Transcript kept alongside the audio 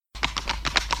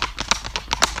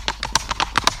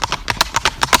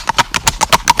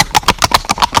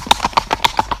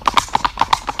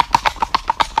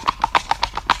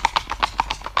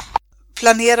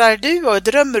Planerar du och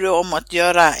drömmer du om att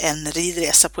göra en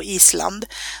ridresa på Island,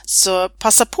 så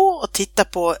passa på att titta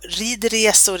på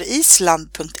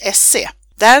ridresorisland.se.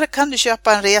 Där kan du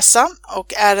köpa en resa,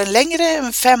 och är den längre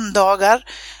än 5 dagar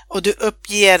och du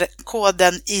uppger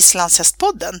koden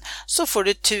Islandshästpodden, så får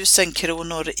du 1000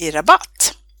 kronor i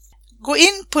rabatt. Gå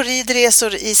in på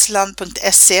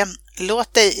ridresorisland.se,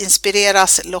 låt dig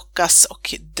inspireras, lockas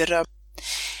och dröm.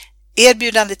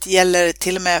 Erbjudandet gäller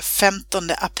till och med 15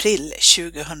 april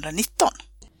 2019.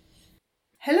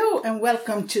 Hello and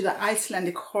welcome to the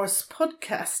Icelandic Horse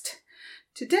Podcast.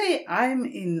 Today I'm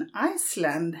in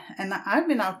Iceland and I've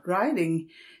been out riding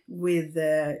with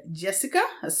Jessica,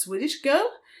 a Swedish girl,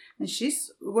 and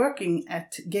she's working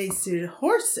at Geysir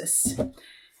Horses.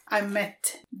 I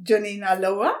met Jónína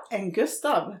Lóa and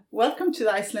Gústaf. Welcome to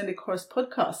the Icelandic Horse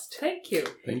Podcast. Thank you.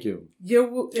 Thank you.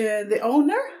 You're the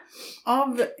owner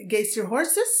of Geysir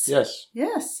Horses? Yes.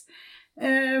 Yes.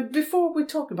 Before we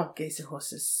talk about Geysir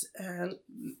Horses,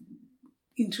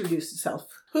 introduce yourself.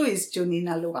 Who is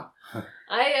Jónína Lóa?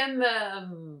 I am a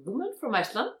woman from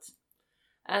Iceland,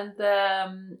 and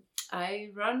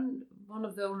I run one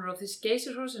of the owner of this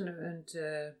Geysir horse, and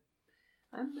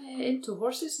I'm into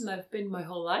horses, and I've been my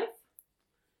whole life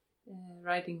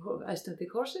riding Icelandic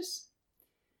horses.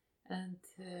 And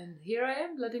here I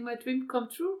am, letting my dream come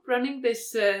true, running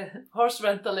this horse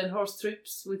rental and horse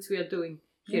trips, which we are doing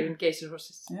here in Geysir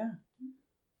Horses. Yeah.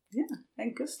 Yeah,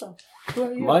 and Gústaf, who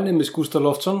are you? My name is Gústaf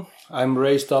Loftsson. I'm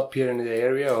raised up here in the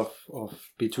area of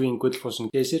between Gullfoss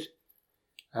and Geysir.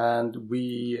 And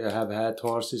we have had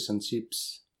horses and sheep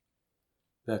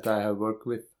that I have worked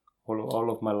with all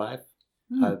of my life.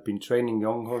 I've been training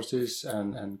young horses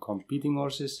and competing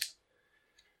horses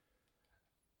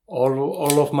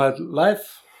all of my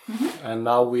life. And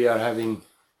now we are having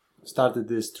started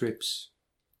these trips,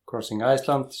 crossing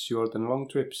Iceland, short and long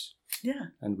trips. Yeah.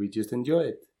 And we just enjoy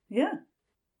it. Yeah.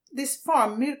 This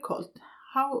farm, Myrkholt,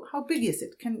 how big is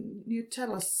it? Can you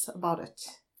tell us about it?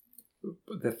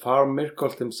 The farm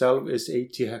Myrkholt himself is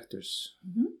 80 hectares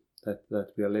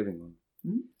that we are living on.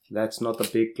 That's not a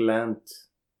big land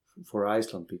for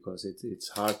Iceland because it's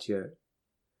hard here,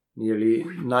 nearly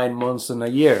 9 months in a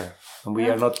year, and we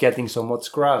are not getting so much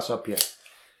grass up here.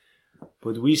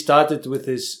 But we started with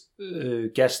this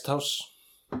guest house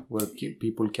where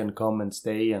people can come and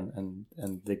stay, and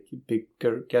the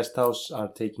bigger guest house are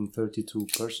taking 32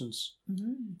 persons,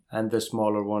 and the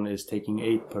smaller one is taking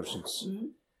 8 persons.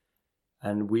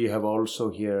 And we have also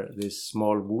here this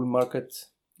small wool market.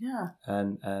 Yeah.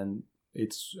 And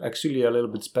it's actually a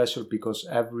little bit special because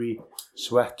every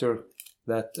sweater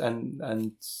that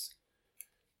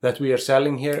we are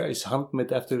selling here is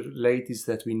handmade after ladies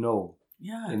that we know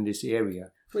in this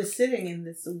area. We're sitting in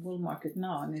this wool market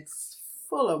now, and it's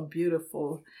full of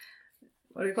beautiful,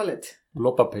 what do you call it?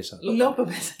 Lopapesa.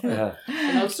 Lopapesa. Yeah.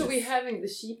 And also we're having the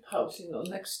sheep house,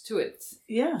 next to it.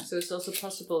 Yeah. So it's also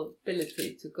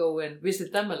possibility to go and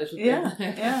visit them a little bit. Yeah.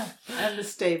 And the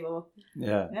stable.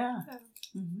 Yeah. Yeah.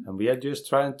 And we are just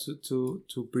trying to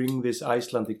bring this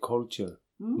Icelandic culture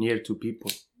near to people,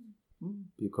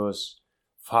 because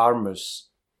farmers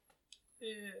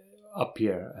up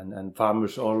here and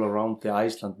farmers all around the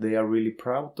Iceland, they are really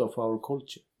proud of our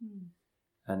culture.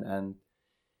 And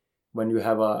when you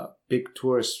have a big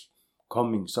tourist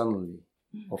coming suddenly,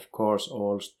 of course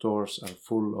all stores are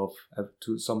full of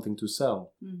something to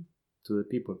sell to the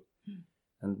people.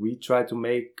 And we try to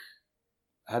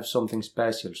have something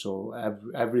special, so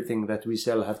everything that we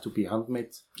sell have to be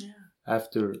handmade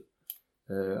after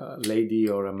a lady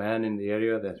or a man in the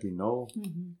area that we know,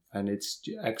 and it's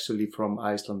actually from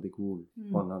Icelandic wool,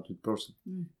 100%.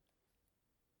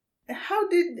 How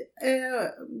did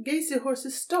Geysir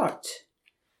Horses start?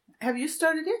 Have you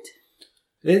started it?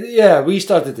 Yeah, we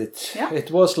started it. Yeah.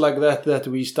 It was like that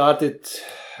we started.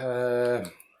 I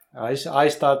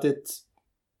started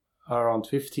around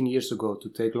 15 years ago to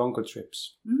take longer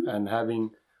trips and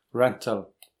having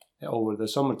rental over the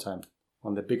summertime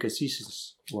when the bigger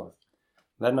seasons were.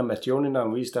 Then I met Jónína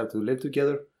and we started to live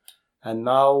together, and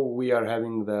now we are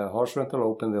having the horse rental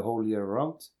open the whole year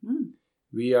round.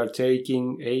 We are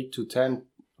taking 8 to 10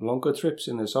 longer trips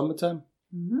in the summertime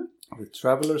with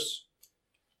travelers,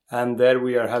 and there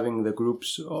we are having the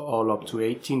groups all up to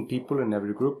 18 people in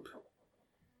every group,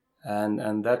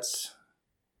 and that's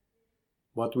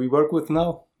what we work with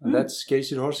now, and that's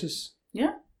Geysir Horses.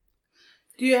 Yeah.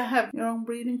 Do you have your own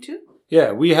breeding too?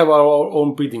 Yeah, we have our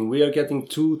own breeding. We are getting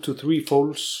 2 to 3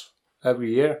 foals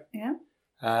every year. Yeah.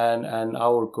 And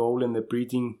our goal in the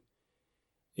breeding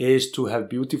is to have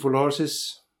beautiful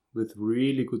horses with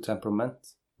really good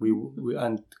temperament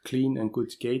and clean and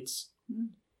good gaits.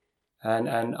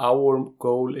 And our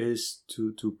goal is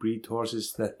to breed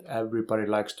horses that everybody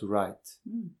likes to ride.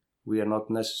 We are not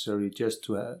necessarily just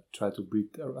to try to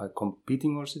breed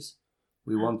competing horses.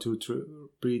 We want to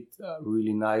breed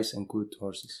really nice and good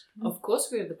horses. Of course,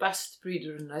 we are the best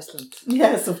breeder in Iceland.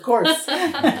 Yes, of course.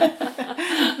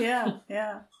 Yeah.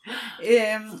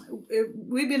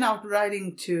 We've been out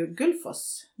riding to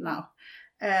Gullfoss now.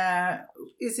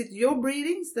 Is it your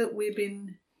breedings that we've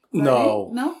been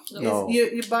riding? No.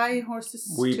 You buy horses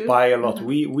too? We buy a lot.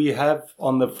 We have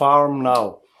on the farm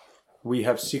now, we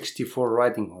have 64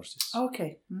 riding horses.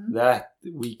 Okay. That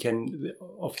we can,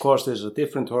 of course, there's a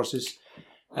different horses,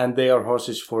 and they are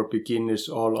horses for beginners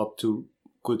all up to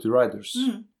good riders.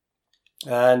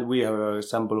 And we have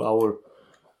assembled our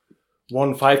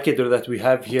 1 5-getter that we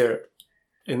have here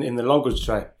in the longer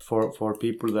stripe for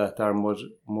people that are more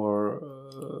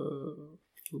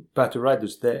better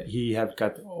riders. He have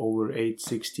got over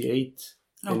 868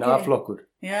 in A-flokkur.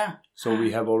 Yeah. So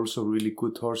we have also really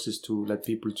good horses to let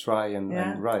people try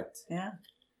and ride. Yeah.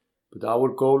 But our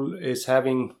goal is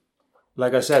having,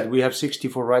 like I said, we have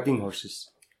 64 riding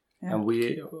horses. Yeah. And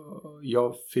we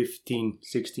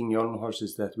 16 young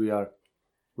horses that we are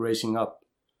raising up.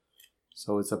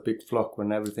 So it's a big flock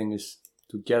when everything is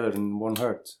together in one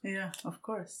herd. Yeah, of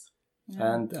course.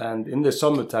 Yeah. And in the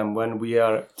summertime when we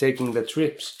are taking the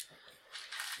trips,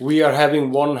 we are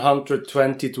having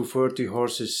 120 to 30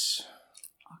 horses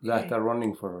that are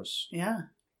running for us. Yeah.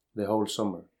 The whole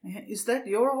summer. Is that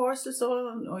your horses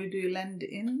or do you lend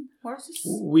in horses?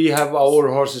 We have our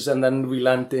horses and then we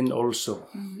lend in also.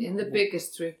 In the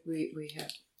biggest trip we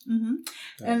have. Yeah.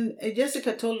 And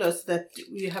Jessica told us that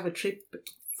you have a trip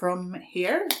from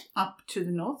here up to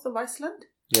the north of Iceland.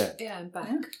 Yeah. Yeah, and back.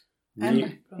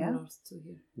 From north to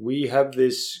here. We have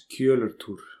this Kjöller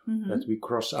tour that we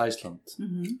cross Iceland.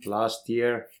 Last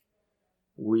year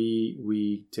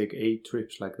we take 8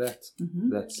 trips like that.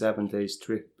 That's 7 days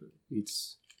trip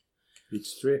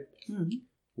each trip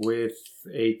with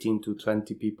 18 to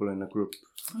 20 people in a group.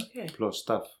 Okay. Plus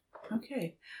staff.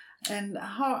 Okay. And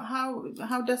how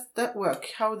does that work?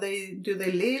 How do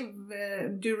they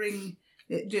live during?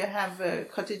 Do you have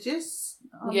cottages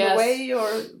on the way or?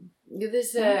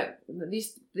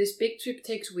 This big trip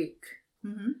takes a week.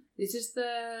 This is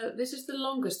the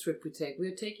longest trip we take.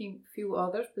 We're taking a few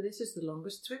others, but this is the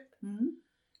longest trip.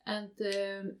 And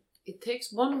it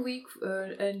takes 1 week,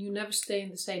 and you never stay in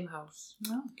the same house.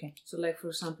 Oh, okay. So, like for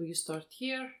example, you start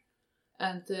here,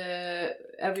 and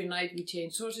every night we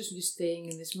change horses. We're staying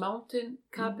in these mountain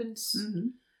cabins.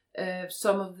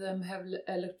 Some of them have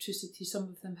electricity. Some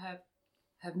of them have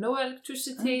no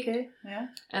electricity. Okay, yeah.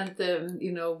 And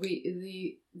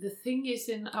the thing is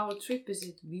in our trip is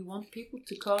that we want people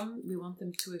to come. We want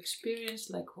them to experience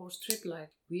like horse trip,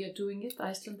 like we are doing it.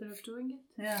 Icelanders are doing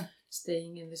it. Yeah.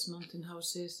 Staying in these mountain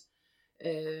houses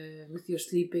with your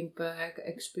sleeping bag,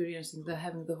 experiencing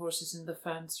having the horses in the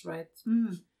fence, right?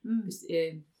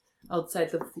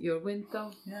 Outside of your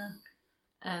window. Yeah.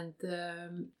 And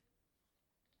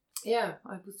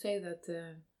I would say that.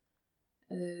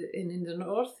 In the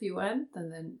north you end,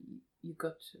 and then you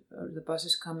got the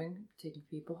buses coming, taking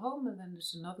people home, and then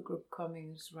there's another group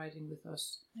coming, is riding with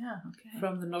us. Yeah, okay.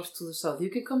 From the north to the south. You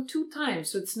can come 2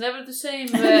 times, so it's never the same.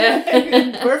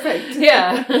 Perfect.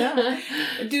 Yeah.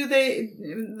 Do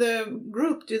the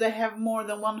group, do they have more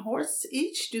than 1 horse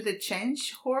each? Do they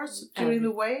change horse during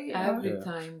the way? Every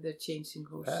time they're changing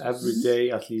horses. Every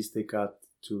day at least they got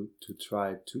to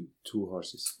try two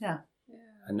horses. Yeah.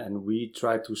 And we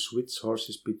try to switch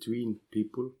horses between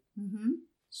people.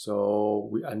 So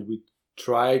we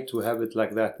try to have it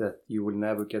like that you will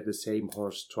never get the same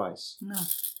horse twice. No.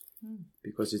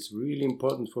 Because it's really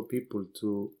important for people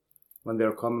to, when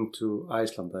they're coming to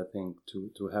Iceland, I think,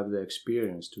 to have the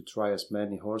experience, to try as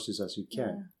many horses as you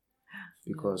can.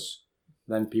 Because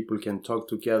then people can talk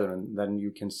together and then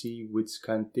you can see which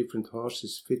kind of different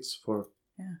horses fits for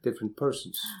different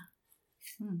persons.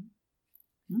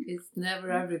 It's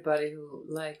never everybody who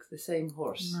likes the same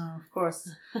horse. No, of course.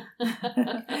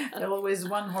 There's always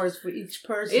 1 horse for each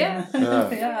person. Yeah.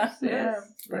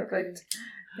 Perfect.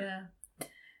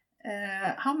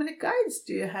 Yeah. How many guides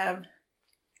do you have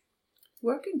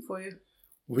working for you?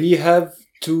 We have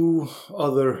 2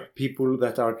 other people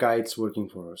that are guides working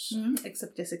for us.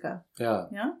 Except Jessica. Yeah.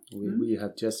 We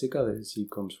have Jessica, she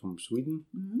comes from Sweden.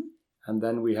 And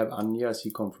then we have Anja,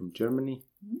 she comes from Germany.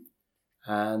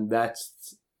 And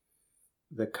that's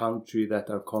the country that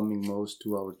are coming most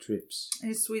to our trips.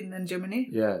 Is Sweden and Germany?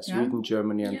 Yeah, Sweden,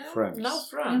 Germany and France. Now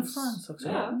France. And France, okay.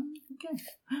 Yeah. Okay.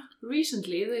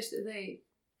 Recently they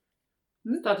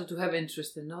started to have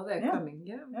interest and now they're coming.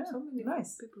 Yeah, so many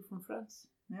nice people from France.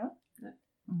 Yeah.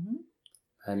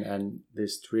 and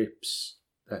these trips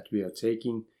that we are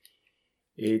taking,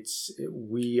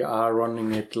 we are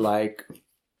running it like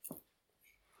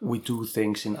we do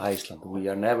things in Iceland. We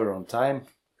are never on time.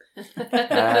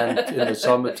 And in the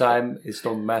summertime, it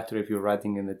don't matter if you're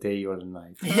riding in the day or the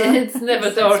night. It's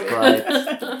never dark. Right.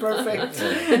 Perfect.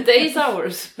 The day is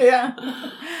ours. Yeah,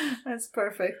 that's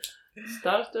perfect.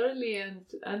 Start early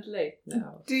and late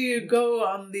now. Do you go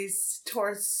on these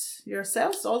tours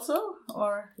yourselves also,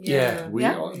 or? Yeah,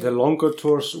 the longer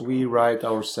tours we ride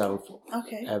ourselves.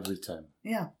 Okay. Every time.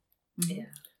 Yeah. Mm-hmm.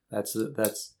 Yeah. That's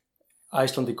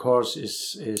Icelandic horse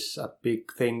is a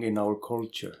big thing in our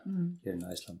culture here in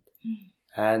Iceland.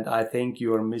 And I think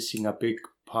you are missing a big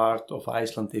part of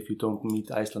Iceland if you don't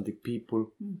meet Icelandic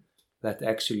people that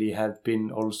actually have been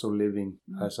also living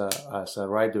as a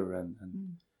rider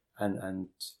and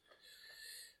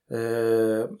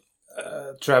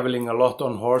traveling a lot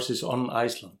on horses on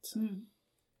Iceland.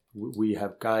 We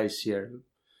have guys here.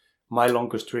 My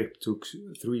longest trip took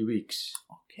 3 weeks.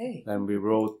 Okay. And we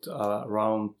rode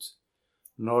around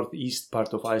northeast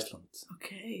part of Iceland.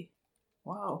 Okay.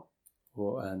 Wow.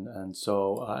 Oh,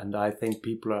 and I think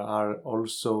people are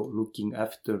also looking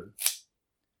after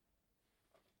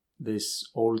these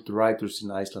old riders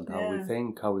in Iceland, how we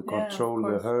think, how we control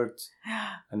the herd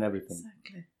and everything.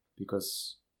 Exactly.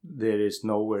 Because there is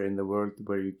nowhere in the world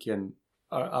where you can,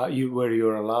 where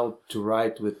you're allowed to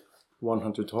ride with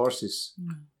 100 horses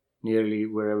nearly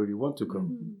wherever you want to go.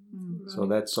 So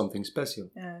that's something special.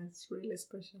 Yeah, it's really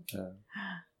special. Yeah.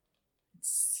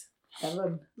 It's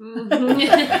heaven.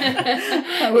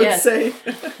 I would say.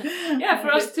 Yeah,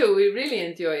 for us too. We really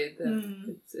enjoy it.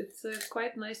 It's a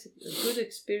quite nice, good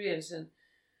experience, and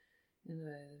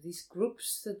these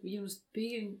groups that we must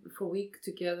be in for a week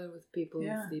together with people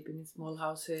sleeping in small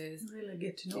houses. Really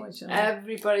get to know each other.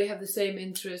 Everybody have the same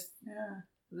interest. Yeah.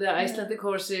 The Icelandic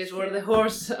horses or the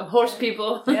horse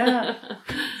people. Yeah,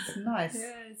 it's nice.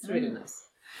 Yeah, it's really nice.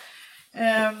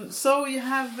 So you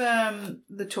have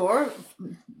the tour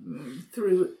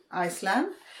through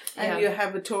Iceland, and you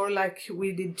have a tour like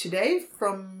we did today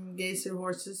from Geysir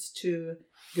Horses to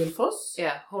Gullfoss.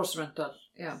 Yeah, horse rental.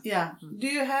 Yeah. Yeah. Do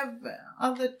you have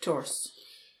other tours?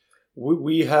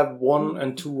 We have 1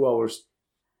 and 2 hours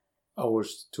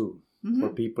too for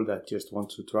people that just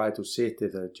want to try to sit.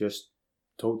 That are just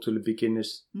totally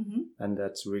beginners, and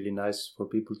that's really nice for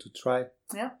people to try.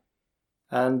 Yeah.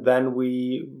 And then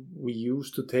we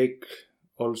used to take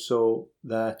also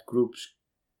that groups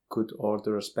could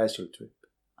order a special trip.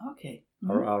 Okay.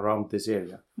 Around this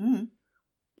area.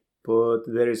 But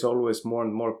there is always more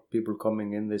and more people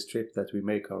coming in this trip that we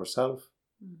make ourselves.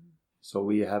 So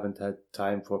we haven't had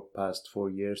time for past 4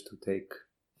 years to take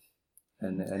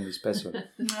any special.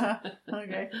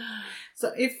 Okay.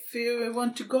 So if you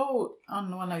want to go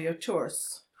on one of your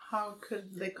tours, how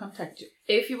could they contact you?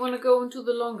 If you want to go into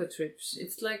the longer trips,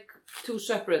 it's like 2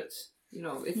 separate,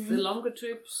 it's the longer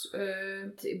trips.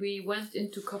 We went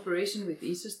into cooperation with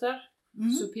Ísastar,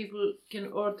 so people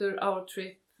can order our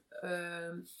trip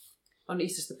on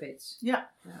Ísastar page. Yeah.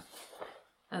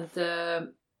 And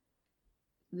the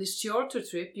shorter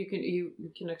trip, you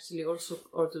can actually also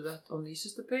order that on the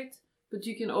Ísastar page, but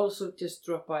you can also just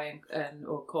drop by and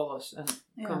or call us and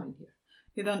come in here.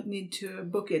 You don't need to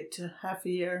book it half a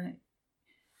year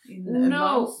in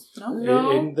advance?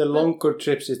 No. In the longer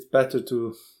trips, it's better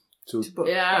to book.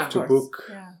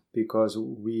 Book because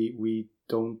we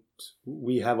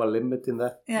have a limit in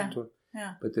that tour.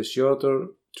 Yeah. But the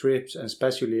shorter trips, and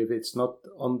especially if it's not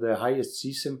on the highest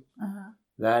season,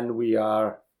 then we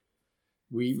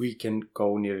can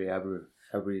go nearly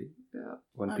every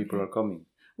when people are coming.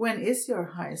 When is your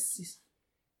highest season?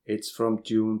 It's from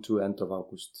June to end of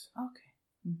August. Okay.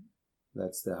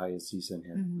 That's the highest season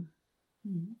here.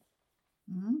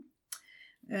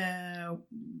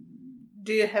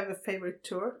 Do you have a favorite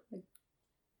tour?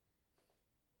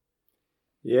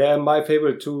 Yeah, my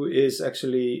favorite tour is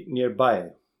actually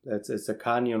nearby. It's a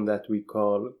canyon that we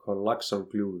call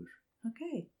Laxárgljúfur.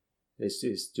 Okay.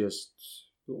 It's just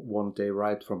 1 day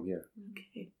ride from here.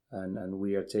 Okay. And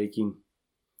we are taking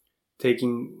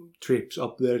trips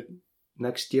up there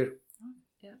next year.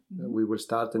 Yeah. We will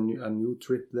start a new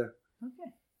trip there.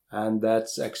 Okay. And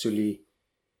that's actually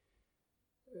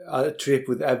a trip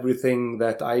with everything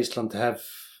that Iceland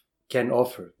can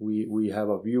offer. We have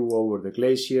a view over the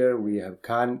glacier. We have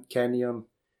canyon.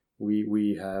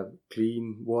 We have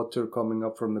clean water coming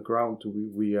up from the ground.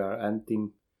 We are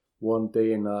ending 1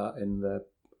 day in the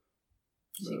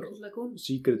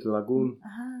Secret Lagoon.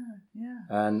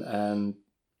 And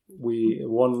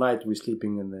one night we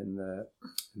sleeping in the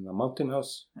mountain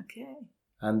house. Okay.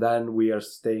 And then we are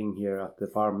staying here at the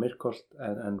farm Myrkholt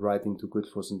and riding to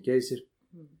Gullfoss and Geysir.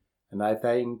 And I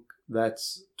think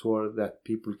that's tour that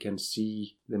people can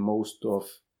see the most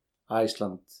of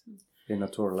Iceland in a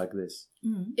tour like this.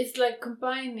 It's like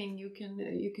combining. You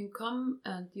can come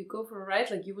and you go for a ride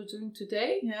like you were doing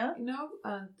today. Yeah. You know,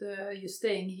 and you're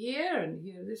staying here, and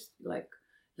here this like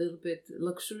little bit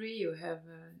luxury. You have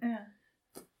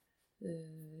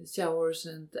showers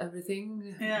and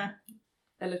everything. Yeah.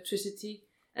 Electricity.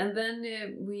 And then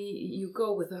you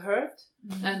go with a herd,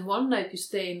 and one night you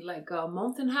stay in like a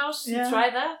mountain house. You try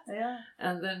that,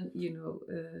 and then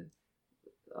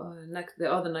the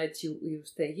other nights you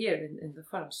stay here in the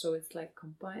farm. So it's like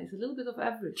combined. It's a little bit of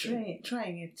everything.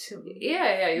 Trying it too.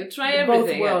 Yeah. You try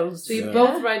everything. Both worlds. So you're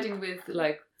both riding with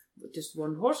like just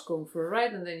one horse going for a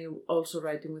ride, and then you're also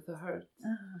riding with a herd,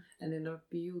 and in a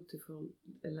beautiful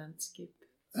landscape.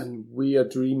 And we are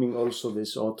dreaming also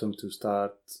this autumn to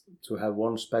start to have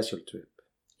one special trip.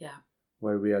 Yeah.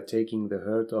 Where we are taking the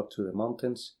herd up to the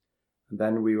mountains, and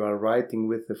then we are riding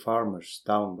with the farmers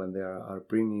down when they are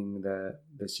bringing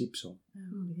the sheep home.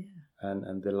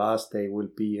 And the last day will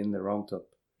be in the roundup.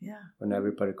 Yeah. When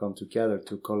everybody come together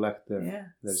to collect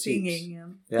their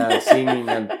singing. Singing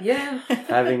and Yeah.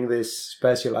 having this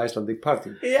special Icelandic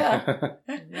party. Yeah.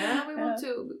 Yeah, we want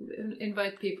to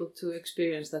invite people to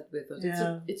experience that with us.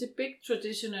 Yeah. It's a big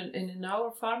tradition in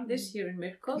our farm, this here in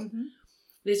Myrkholt.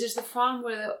 This is the farm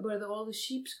where all the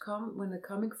sheep come when they're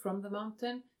coming from the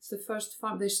mountain. It's the first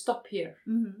farm. They stop here.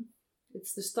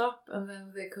 It's the stop, and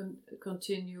then they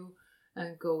continue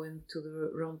and go into the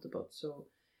roundabout. So,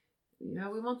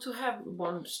 we want to have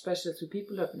one special trip.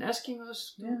 People have been asking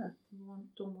us,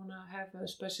 don't want to have a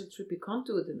special trip. We can't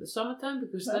do it in the summertime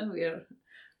because then we are...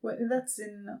 Well, that's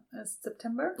in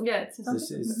September? Yeah, it's in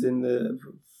September. It's in the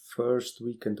first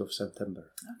weekend of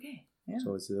September. Okay. Yeah.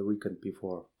 So it's the weekend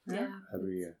before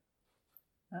every year.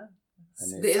 And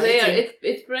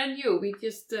it's brand new.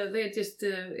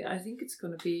 I think it's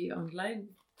going to be online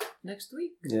next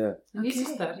week. Yeah.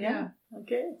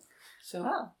 Okay. So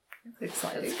that's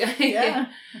exciting.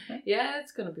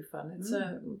 It's going to be fun.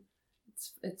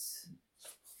 It's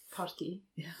party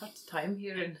time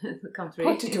here in the country.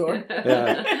 Party tour.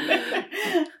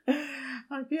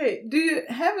 Okay. Do you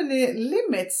have any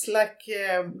limits? Like,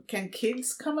 can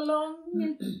kids come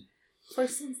along? For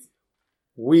instance,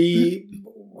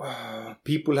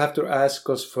 people have to ask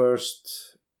us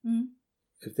first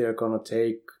if they are gonna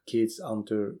take kids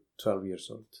under 12 years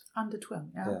old. Under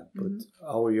 12, but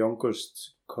our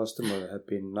youngest customer had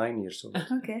been 9 years old.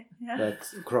 Okay, That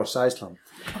across Iceland.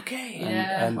 Okay,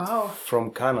 and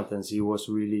from Canada, he was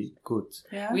really good.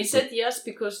 Yeah. We said yes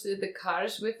because the car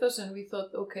is with us, and we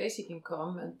thought, okay, she can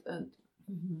come, and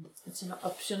it's an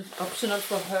optional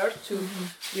for her to.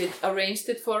 We had arranged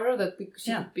it for her that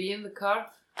she could be in the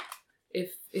car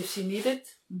if she needed.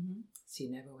 She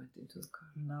never went into the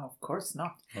car. No, of course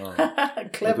not.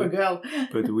 Clever girl.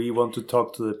 But we want to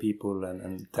talk to the people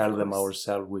and tell them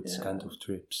ourselves which kind of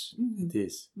trips it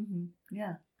is.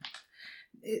 Yeah.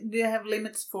 Do you have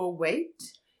limits for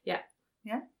weight? Yeah.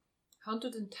 Yeah?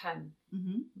 110.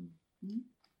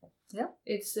 Yeah.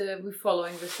 It's we're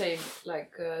following the same,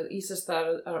 like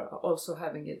Isastar are also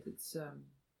having it. It's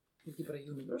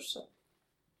universal.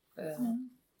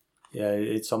 Yeah,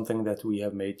 it's something that we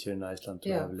have made here in Iceland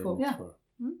to have limits for.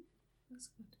 That's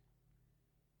good.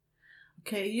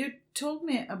 Okay, you told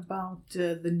me about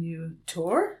the new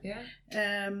tour. Yeah.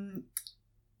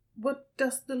 What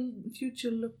does the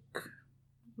future look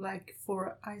like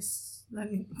for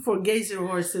Geysir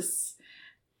Horses?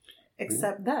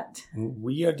 Except that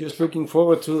we are just looking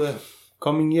forward to the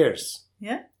coming years.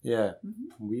 Yeah. Yeah.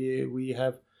 We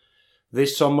have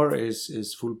this summer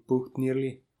is full booked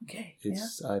nearly. Okay.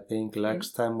 It's I think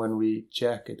last time when we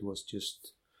checked it was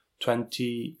just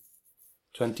 20%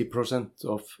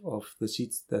 of the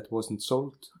seats that wasn't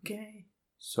sold. Okay.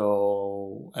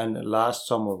 So and last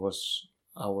summer was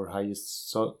our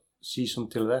highest season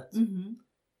till that.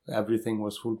 Everything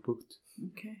was full booked.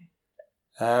 Okay.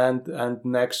 And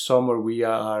next summer we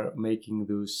are making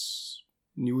those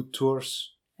new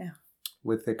tours. Yeah.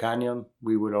 With the canyon.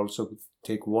 We will also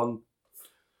take one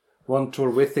tour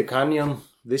with the canyon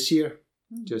this year,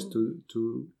 just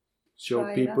to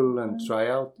show people and try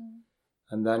out.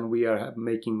 And then we are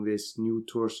making these new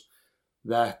tours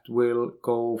that will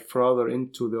go further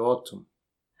into the autumn.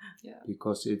 Yeah.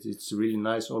 Because it's really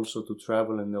nice also to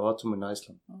travel in the autumn in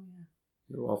Iceland. Oh,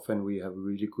 yeah. Often we have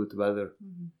really good weather.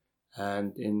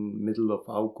 And in middle of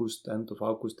August, end of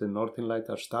August, the Northern Lights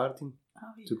are starting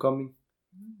to coming.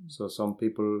 So some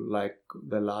people, like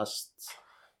the last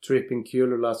trip in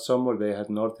Kjölu last summer, they had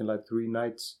Northern Light 3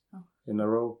 nights in a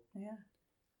row. Yeah.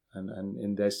 And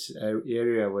in this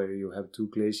area where you have 2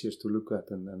 glaciers to look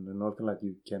at and the Northern Light,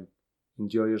 you can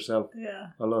enjoy yourself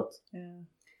a lot. Yeah.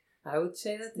 I would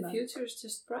say that the future is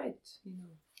just bright,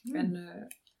 and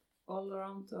all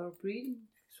around our breeding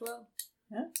as well.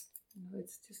 Yeah.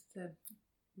 It's just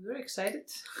we're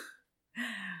excited.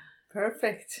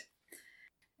 Perfect.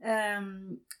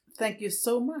 Thank you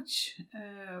so much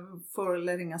for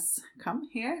letting us come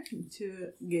here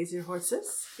to Geysir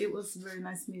Horses. It was very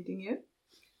nice meeting you.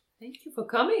 Thank you for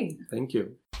coming. Thank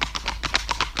you.